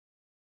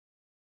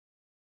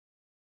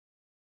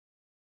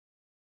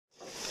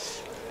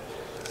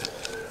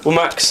Well,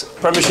 Max,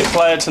 Premiership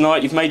player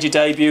tonight, you've made your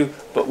debut,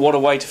 but what a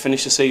way to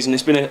finish the season.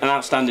 It's been an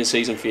outstanding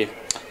season for you.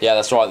 Yeah,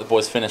 that's right, the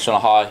boys finished on a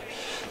high.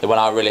 They went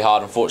out really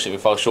hard. Unfortunately,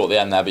 we fell short at the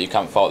end there, but you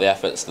can't fault the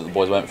efforts that the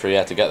boys went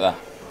through to get there.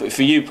 But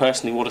for you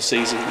personally, what a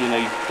season. You know,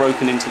 you've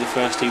broken into the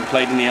first team,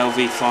 played in the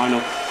LV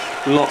final.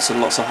 Lots and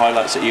lots of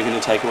highlights that you're going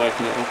to take away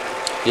from it all.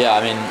 Yeah,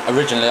 I mean,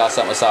 originally I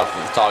set myself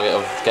with the target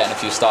of getting a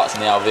few starts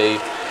in the LV.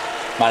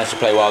 Managed to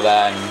play well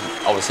there, and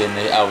obviously in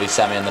the LV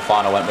semi and the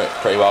final went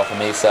pretty well for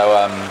me. So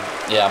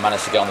yeah, I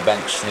managed to get on the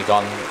bench, sneak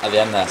on at the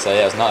end there. So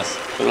yeah, it was nice.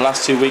 But the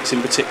last 2 weeks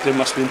in particular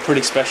must have been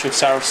pretty special.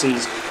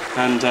 Saracens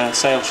and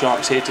Sale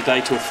Sharks here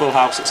today to a full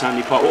house at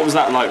Sandy Park. What was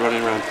that like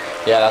running around?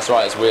 Yeah, that's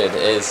right. It's weird.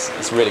 It is.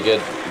 It's really good.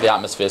 The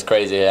atmosphere is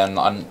crazy here, and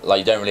like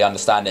you don't really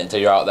understand it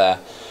until you're out there.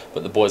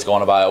 But the boys go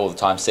on about it all the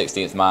time,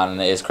 16th man,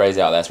 and it is crazy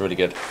out there. It's really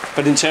good.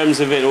 But in terms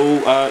of it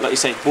all, like you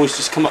say, boys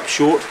just come up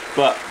short.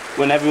 But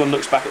when everyone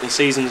looks back at the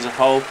season as a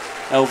whole,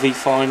 LV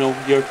final,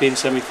 European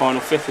semi-final,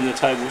 5th in the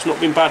table, it's not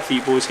been bad for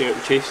you boys here at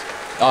the Chiefs.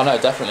 Oh no,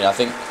 definitely. I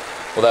think,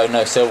 although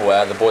no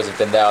silverware, the boys have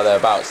been there or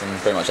thereabouts in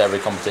pretty much every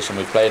competition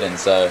we've played in.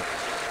 So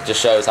it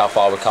just shows how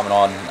far we're coming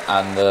on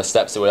and the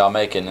steps that we are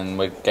making, and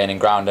we're gaining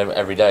ground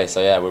every day.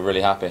 So yeah, we're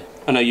really happy.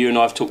 I know you and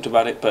I have talked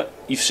about it, but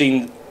you've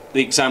seen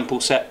the example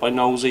set by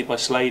Knowlesy, by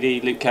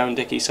Slady, Luke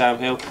Cowan-Dickey, Sam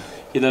Hill.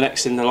 You're the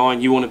next in the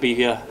line. You want to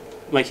be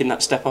making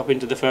that step up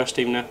into the first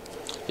team now?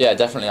 Yeah,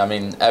 definitely. I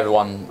mean,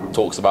 everyone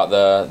talks about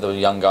the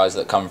young guys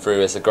that come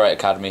through. It's a great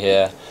academy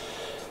here,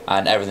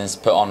 and everything's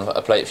put on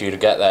a plate for you to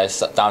get there. It's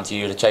down to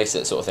you to chase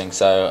it, sort of thing.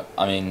 So,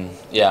 I mean,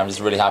 yeah, I'm just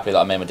really happy that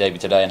I made my debut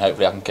today, and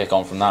hopefully I can kick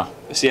on from now.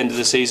 It's the end of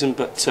the season,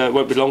 but it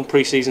won't be long.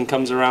 Pre-season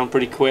comes around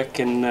pretty quick,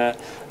 and a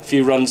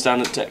few runs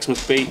down at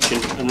Exmouth Beach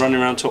and running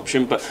around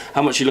Topsham. But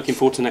how much are you looking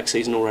forward to next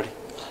season already?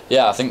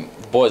 Yeah, I think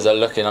the boys are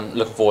looking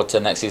forward to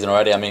next season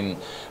already. I mean,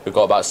 we've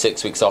got about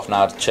 6 weeks off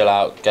now to chill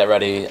out, get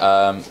ready.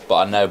 But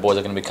I know boys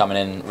are going to be coming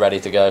in ready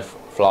to go,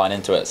 flying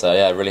into it. So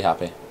yeah, really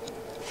happy.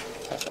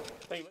 Perfect.